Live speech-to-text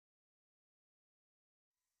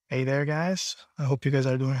Hey there, guys. I hope you guys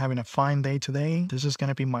are having a fine day today. This is going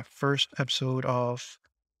to be my first episode of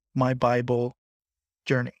my Bible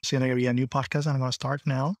journey. It's going to be a new podcast. I'm going to start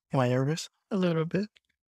now. Am I nervous? A little bit.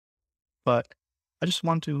 But I just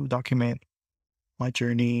want to document my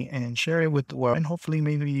journey and share it with the world. And hopefully,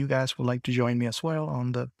 maybe you guys would like to join me as well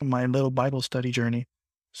on my little Bible study journey.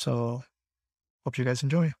 So, hope you guys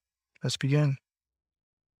enjoy. Let's begin.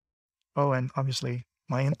 Oh, and obviously,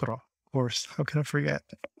 my intro, of course. How can I forget?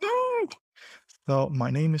 No! So, my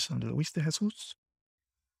name is Luis de Jesus,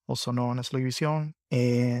 also known as Luision,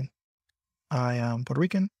 and I am Puerto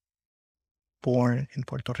Rican, born in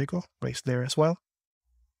Puerto Rico, raised there as well.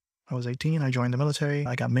 I was 18, I joined the military,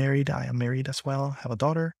 I got married, I am married as well, have a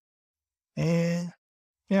daughter, and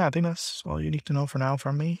yeah, I think that's all you need to know for now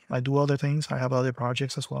from me. I do other things, I have other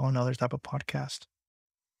projects as well, another type of podcast.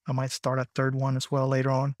 I might start a third one as well later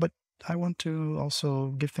on, but I want to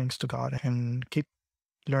also give thanks to God and keep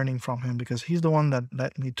learning from Him because He's the one that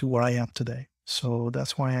led me to where I am today. So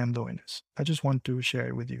that's why I am doing this. I just want to share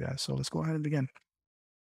it with you guys. So let's go ahead and begin.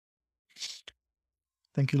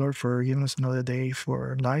 Thank you, Lord, for giving us another day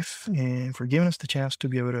for life and for giving us the chance to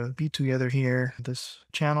be able to be together here, this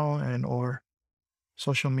channel and or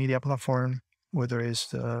social media platform, whether it's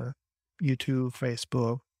the YouTube,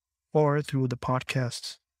 Facebook, or through the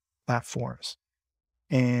podcast platforms.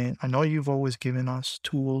 And I know you've always given us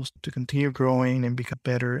tools to continue growing and become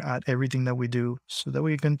better at everything that we do so that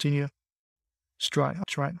we continue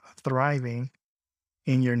thriving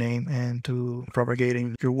in your name and to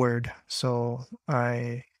propagating your word. So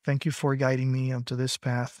I thank you for guiding me onto this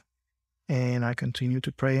path. And I continue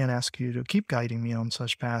to pray and ask you to keep guiding me on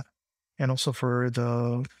such path. And also for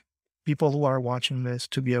the people who are watching this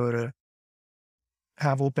to be able to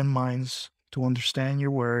have open minds to understand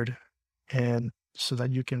your word and so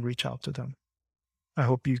that you can reach out to them. I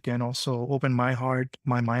hope you can also open my heart,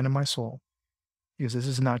 my mind, and my soul, because this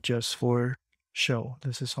is not just for show.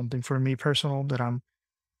 This is something for me personal that I'm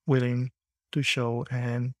willing to show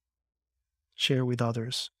and share with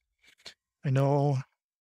others. I know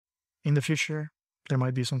in the future there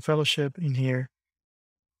might be some fellowship in here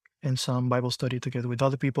and some Bible study together with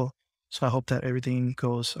other people. So I hope that everything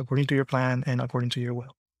goes according to your plan and according to your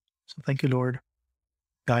will. So thank you, Lord.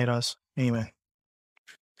 Guide us. Amen.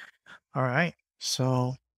 All right.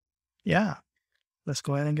 So yeah, let's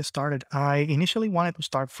go ahead and get started. I initially wanted to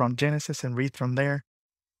start from Genesis and read from there.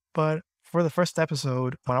 But for the first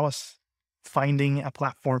episode, when I was finding a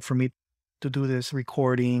platform for me to do this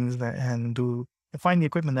recordings and find the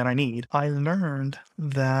equipment that I need, I learned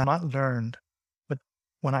that, not learned, but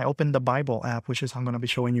when I opened the Bible app, which is I'm going to be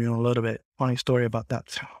showing you in a little bit, funny story about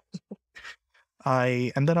that.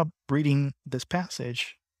 I ended up reading this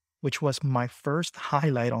passage, which was my first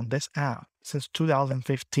highlight on this app since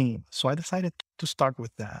 2015. So I decided to start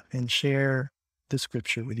with that and share the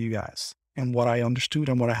scripture with you guys and what I understood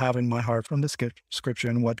and what I have in my heart from the scripture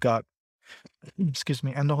and what God, and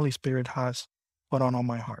the Holy Spirit has put on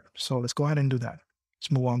my heart. So let's go ahead and do that.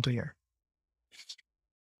 Let's move on to here.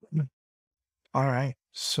 All right.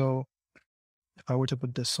 So if I were to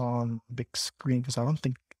put this on big screen, because I don't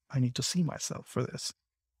think I need to see myself for this.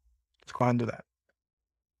 Let's go ahead and do that.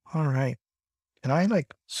 All right. Can I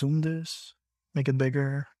zoom this, make it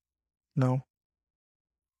bigger? No.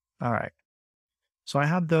 All right. So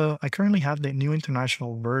I currently have the New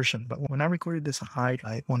International Version, but when I recorded this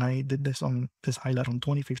highlight, when I did this highlight on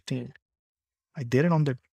 2015, I did it on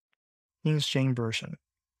the King's James Version,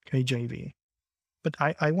 KJV. But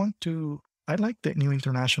I like the New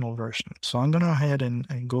International Version. So I'm going to go ahead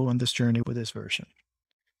and go on this journey with this version.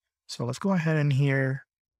 So let's go ahead and hear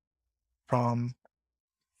from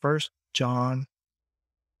 1 John.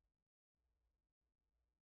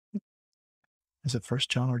 Is it 1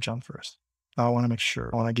 John or John first? I want to make sure.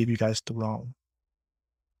 I want to give you guys the wrong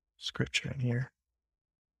scripture in here.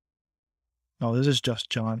 No, this is just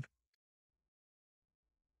John.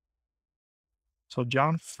 So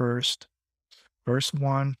John 1st, verse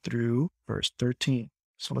 1 through verse 13.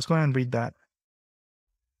 So let's go ahead and read that.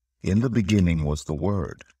 In the beginning was the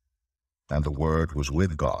Word, and the Word was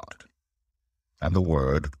with God, and the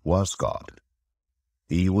Word was God.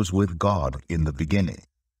 He was with God in the beginning.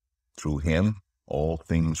 Through him all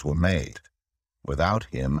things were made. Without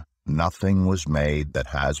him nothing was made that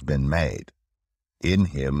has been made. In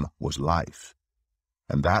him was life,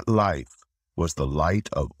 and that life was the light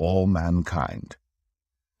of all mankind.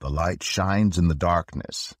 The light shines in the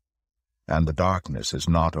darkness, and the darkness has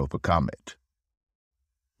not overcome it.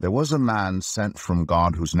 There was a man sent from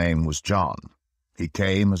God whose name was John. He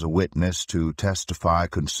came as a witness to testify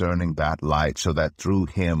concerning that light, so that through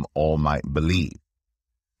him all might believe.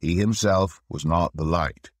 He himself was not the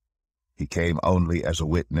light, He came only as a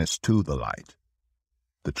witness to the light.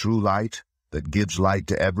 The true light that gives light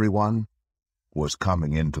to everyone was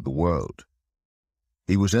coming into the world.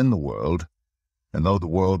 He was in the world, and though the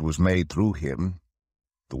world was made through him,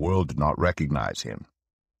 the world did not recognize him.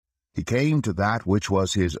 He came to that which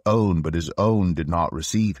was his own, but his own did not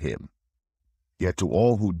receive him. Yet to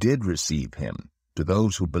all who did receive him, to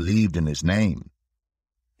those who believed in his name,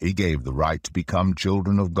 he gave the right to become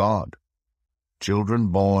children of God, children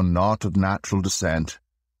born not of natural descent,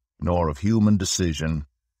 nor of human decision,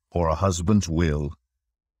 or a husband's will,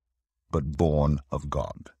 but born of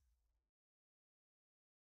God.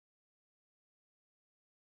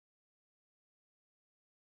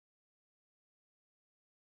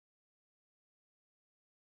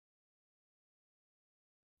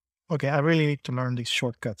 Okay, I really need to learn these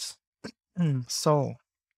shortcuts. So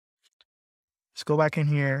let's go back in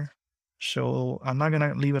here. So I'm not going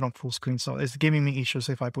to leave it on full screen. So it's giving me issues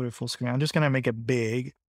if I put it full screen. I'm just going to make it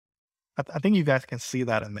big. I think you guys can see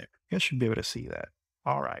that in there. You should be able to see that.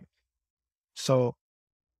 All right. So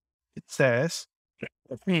it says,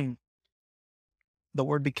 the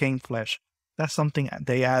word became flesh. That's something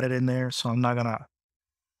they added in there. So I'm not going to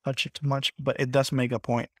touch it too much, but it does make a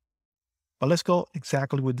point. But let's go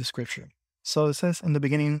exactly with the scripture. So it says, in the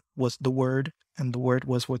beginning was the Word, and the Word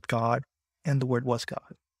was with God, and the Word was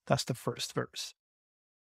God. That's the first verse.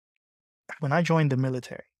 When I joined the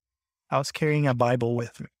military, I was carrying a Bible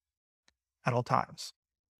with me at all times.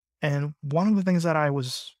 And one of the things that I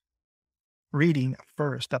was reading at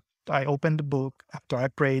first, that I opened the book after I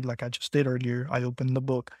prayed, like I just did earlier, I opened the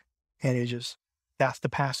book, and that's the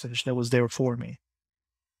passage that was there for me.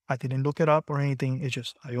 I didn't look it up or anything.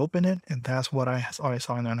 I opened it, and that's what I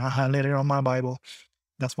saw in there. And I highlighted it on my Bible.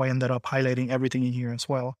 That's why I ended up highlighting everything in here as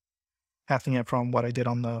well, passing it from what I did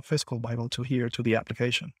on the physical Bible to here to the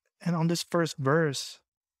application. And on this first verse,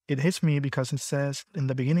 it hits me because it says, in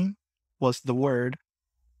the beginning was the Word,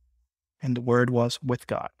 and the Word was with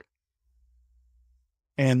God,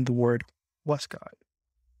 and the Word was God.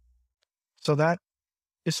 So that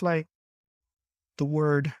it's like the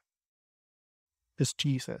Word is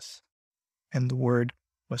Jesus, and the Word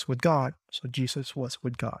was with God, so Jesus was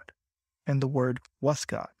with God, and the Word was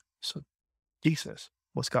God, so Jesus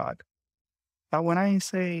was God. Now, when I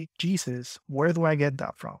say Jesus, where do I get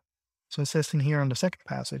that from? So it says in here on the second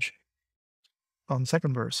passage, on the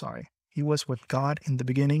second verse, sorry, he was with God in the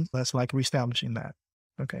beginning. That's like reestablishing that.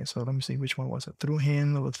 Okay, so let me see, which one was it? Through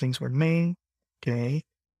him, all things were made. Okay.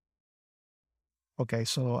 Okay,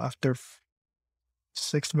 so after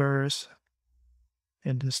sixth verse,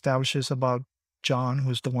 it establishes about John,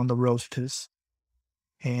 who's the one that wrote this.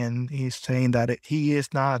 And he's saying that he is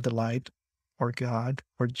not the light or God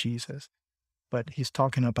or Jesus, but he's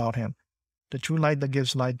talking about him. The true light that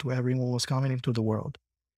gives light to everyone was coming into the world.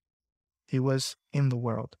 He was in the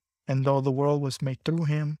world. And though the world was made through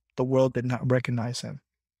him, the world did not recognize him.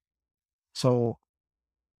 So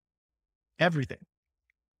everything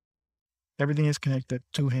is connected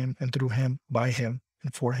to him and through him, by him,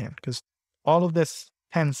 and for him. Because all of this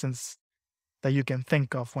tenses that you can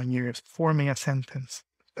think of when you're forming a sentence,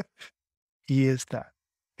 he is that.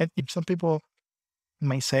 And some people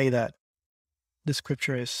may say that the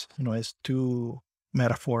scripture is too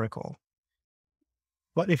metaphorical.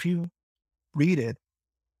 But if you read it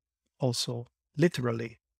also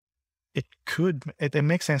literally, it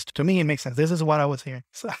makes sense. To me, it makes sense. This is what I was hearing.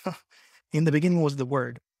 So, in the beginning was the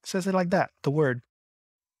Word. It says it like that, the Word.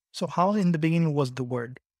 So how in the beginning was the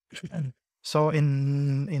Word? So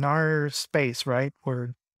in our space, right,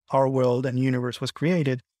 where our world and universe was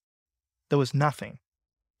created, there was nothing.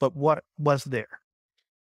 But what was there?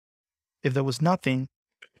 If there was nothing,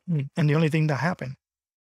 and the only thing that happened,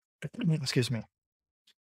 excuse me,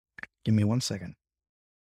 give me 1 second.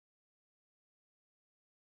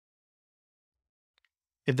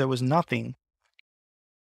 If there was nothing,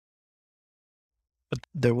 but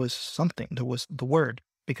there was something, there was the Word,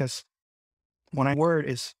 because when a word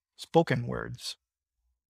is spoken words,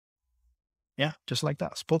 yeah, just like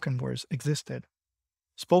that, spoken words existed.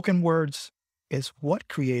 Spoken words is what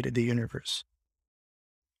created the universe.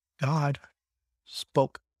 God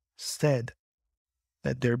spoke, said,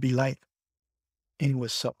 "Let there be light," and it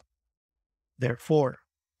was so. Therefore,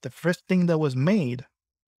 the first thing that was made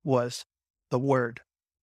was the Word.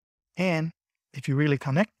 And if you really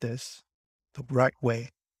connect this the right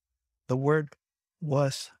way, the Word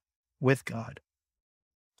was with God.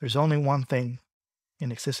 There's only one thing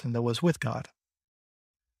in existence that was with God: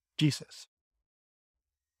 Jesus,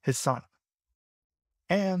 his Son.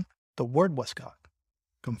 And the Word was God,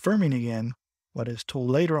 confirming again what is told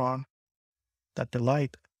later on, that the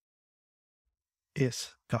light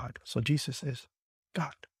is God. So Jesus is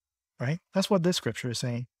God, right? That's what this scripture is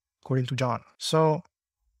saying, according to John. So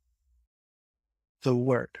the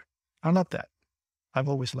Word. I love that. I've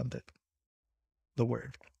always loved it. The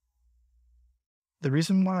Word. The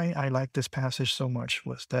reason why I like this passage so much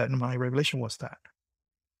was that my revelation was that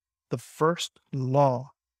the first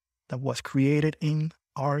law that was created in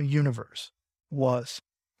our universe was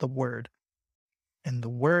the Word. And the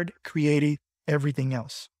Word created everything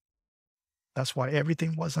else. That's why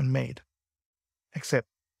everything wasn't made except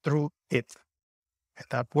through it. And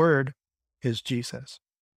that Word is Jesus.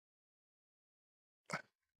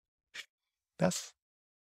 That's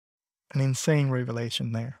an insane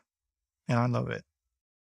revelation there. And I love it.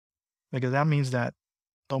 Because that means that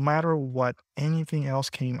no matter what anything else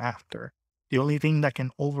came after, the only thing that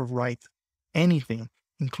can overwrite anything,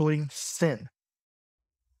 including sin,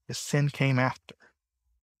 if sin came after,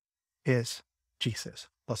 is Jesus,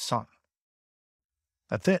 the Son.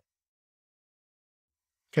 That's it.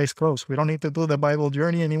 Case closed. We don't need to do the Bible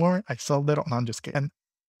journey anymore. I solved it. No, I'm just kidding.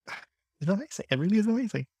 It's amazing. It really is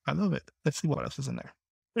amazing. I love it. Let's see what else is in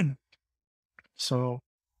there. So,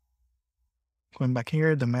 going back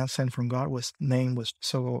here, the man sent from God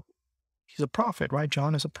so he's a prophet, right?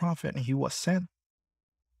 John is a prophet, and he was sent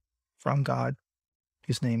from God.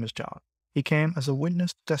 His name is John. He came as a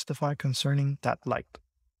witness to testify concerning that light,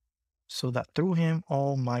 so that through him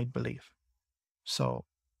all might believe. So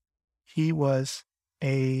he was how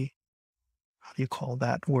do you call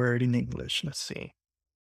that word in English? Let's see.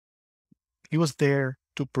 He was there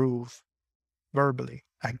to prove verbally.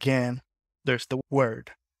 Again, there's the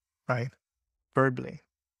word, right? Verbally.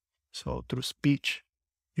 So through speech,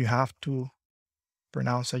 you have to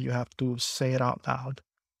pronounce it, you have to say it out loud.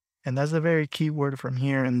 And that's a very key word from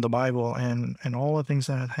here in the Bible and all the things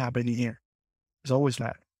that have happened here. It's always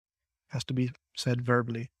that. It has to be said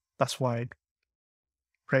verbally. That's why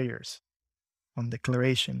prayers on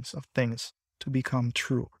declarations of things to become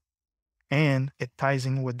true. And it ties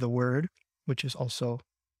in with the word, which is also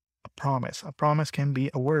a promise. A promise can be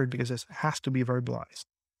a word because it has to be verbalized.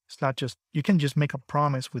 It's not just, you can just make a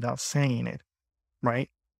promise without saying it, right?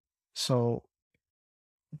 So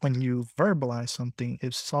when you verbalize something,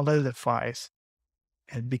 it solidifies,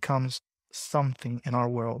 it becomes something in our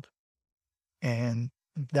world. And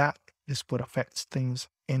that is what affects things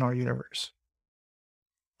in our universe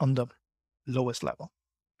on the lowest level.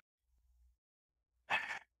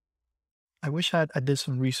 I wish I did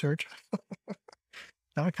some research.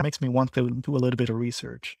 Now it makes me want to do a little bit of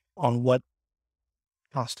research on what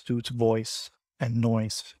constitutes voice and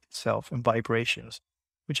noise itself and vibrations,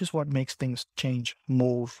 which is what makes things change,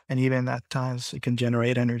 move, and even at times it can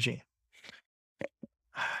generate energy.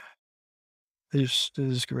 This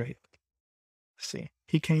is great. Let's see.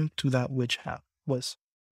 He came to that which was.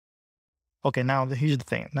 Okay, now here's the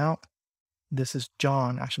thing. Now, this is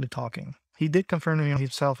John actually talking. He did confirm to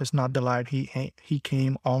himself is not the light. He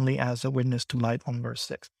came only as a witness to light on verse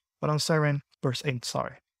 6. But on verse 8,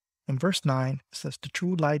 sorry. In verse 9, it says, the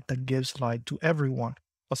true light that gives light to everyone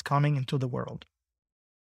was coming into the world.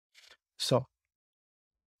 So,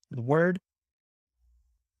 the word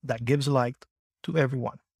that gives light to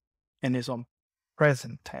everyone and is on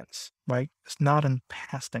present tense, right? It's not in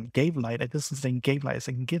past tense. Gave light. It doesn't say gave light. It's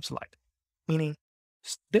saying gives light, meaning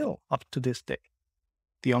still up to this day.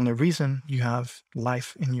 The only reason you have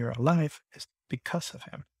life in your life is because of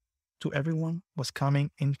him. To everyone was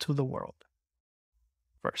coming into the world.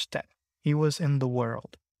 Verse 10. He was in the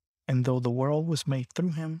world, and though the world was made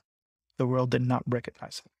through him, the world did not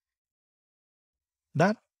recognize him.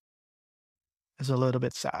 That is a little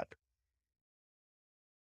bit sad.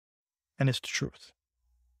 And it's the truth.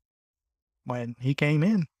 When he came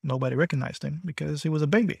in, nobody recognized him because he was a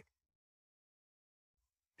baby.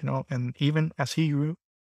 And even as he grew,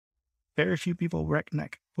 very few people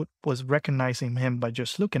was recognizing him by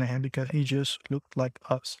just looking at him because he just looked like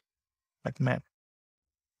us, like men.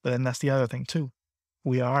 But then that's the other thing too.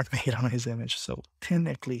 We are made on his image, so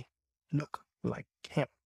technically look like him,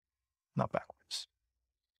 not backwards.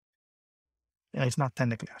 And it's not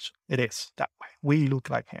technically, actually. It is that way. We look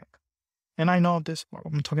like him. And I know this,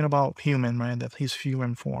 I'm talking about human, right? That he's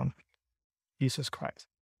human form, Jesus Christ.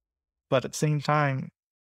 But at the same time,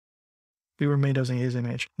 we were made in his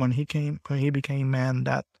image. When he became man,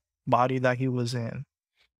 that body that he was in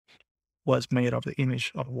was made of the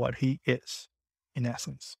image of what he is, in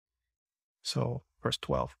essence. So, verse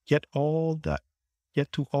 12, yet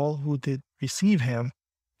to all who did receive him,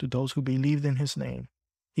 to those who believed in his name,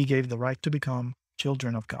 he gave the right to become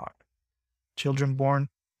children of God. Children born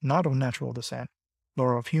not of natural descent,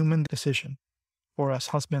 nor of human decision, or as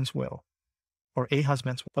husbands will, or a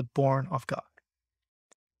husband's, but born of God.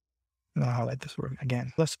 I'll highlight this word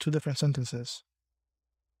again. That's two different sentences.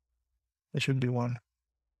 It should be one,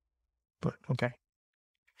 but okay.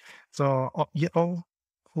 So, yet all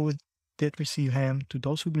who did receive him, to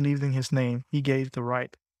those who believed in his name, he gave the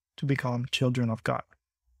right to become children of God.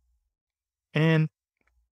 And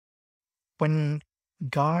when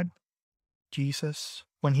God, Jesus,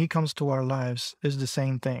 when he comes to our lives, is the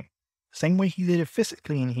same thing. Same way he did it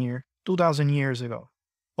physically in here 2,000 years ago,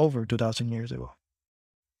 over 2,000 years ago.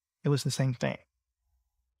 It was the same thing.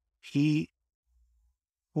 He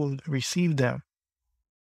who received them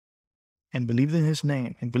and believed in his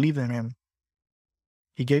name and believed in him,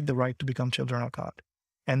 he gave the right to become children of God.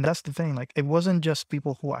 And that's the thing. Like, it wasn't just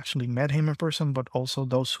people who actually met him in person, but also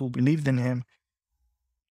those who believed in him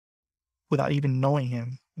without even knowing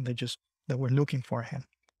him. They were looking for him.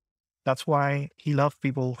 That's why he loved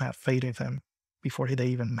people who have faith in him before they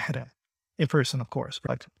even met him in person, of course.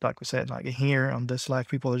 Like we said, like here on this life,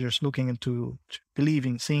 people are just looking into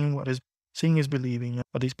believing, seeing is believing.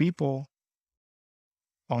 But these people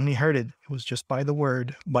only heard it. It was just by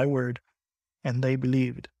word, and they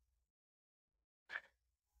believed.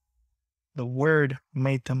 The word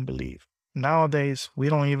made them believe. Nowadays, we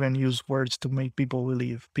don't even use words to make people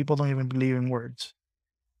believe. People don't even believe in words.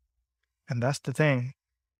 And that's the thing.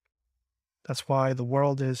 That's why the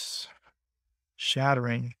world is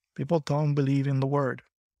shattering. People don't believe in the word.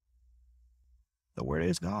 The word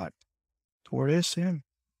is God. The word is him.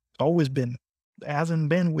 It's always been. It hasn't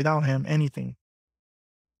been without him anything.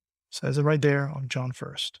 Says it right there on John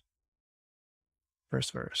 1st.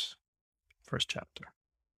 First verse. First chapter.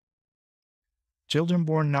 Children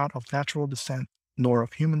born not of natural descent, nor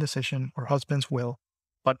of human decision or husband's will,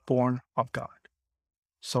 but born of God.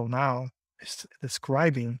 So now it's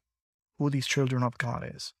describing who these children of God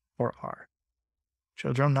is or are.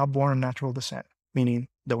 Children not born of natural descent, meaning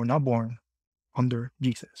they were not born under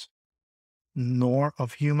Jesus, nor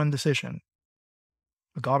of human decision.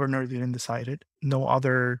 The governor didn't decide it. No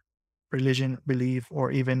other religion, belief,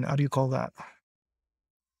 or even, how do you call that?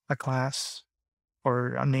 A class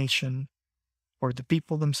or a nation or the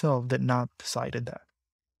people themselves did not decided that.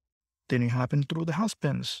 Didn't happen through the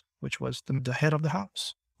husbands, which was the head of the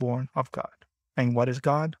house, born of God. And what is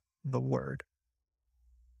God? The Word.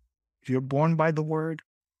 If you're born by the Word,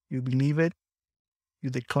 you believe it, you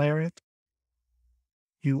declare it,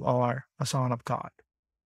 you are a son of God.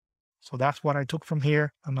 So that's what I took from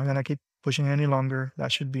here. I'm not going to keep pushing any longer.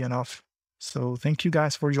 That should be enough. So thank you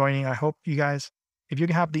guys for joining. I hope you guys, if you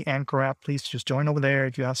have the Anchor app, please just join over there.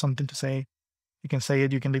 If you have something to say, you can say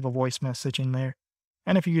it. You can leave a voice message in there.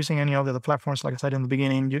 And if you're using any of the other platforms, like I said in the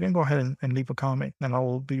beginning, you can go ahead and leave a comment and I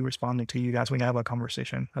will be responding to you guys. We can have a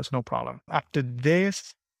conversation. That's no problem. After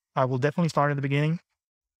this, I will definitely start at the beginning.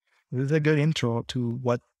 This is a good intro to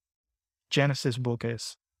what Genesis book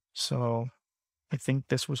is. So I think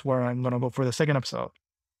this was where I'm going to go for the second episode.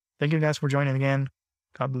 Thank you guys for joining again.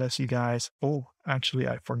 God bless you guys. Oh, actually,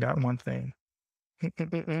 I forgot one thing.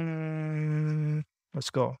 Let's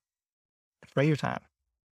go. Pray your time.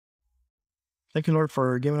 Thank you, Lord,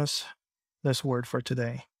 for giving us this word for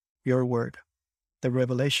today. Your word. The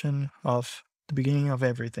revelation of the beginning of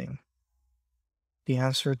everything. The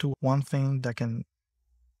answer to one thing that can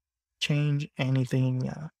change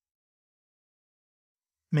anything,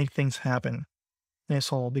 make things happen. And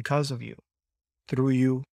it's all because of you, through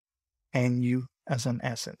you, and you as an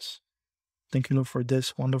essence. Thank you, Lord, for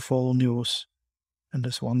this wonderful news and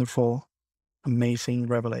this wonderful, amazing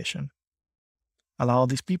revelation. Allow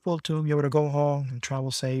these people to be able to go home and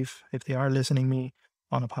travel safe if they are listening me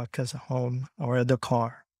on a podcast at home or at the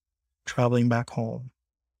car, traveling back home.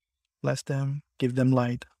 Bless them, give them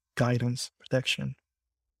light, guidance, protection,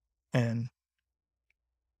 and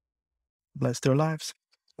bless their lives.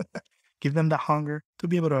 Give them the hunger to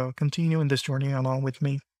be able to continue in this journey along with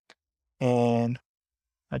me. And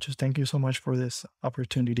I just thank you so much for this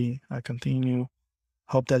opportunity.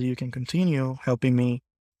 Hope that you can continue helping me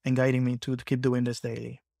and guiding me to keep doing this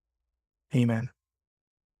daily. Amen.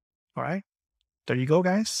 All right. There you go,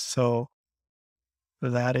 guys. So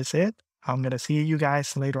that is it. I'm going to see you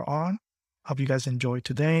guys later on. Hope you guys enjoyed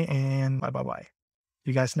today and bye.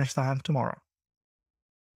 See you guys next time tomorrow.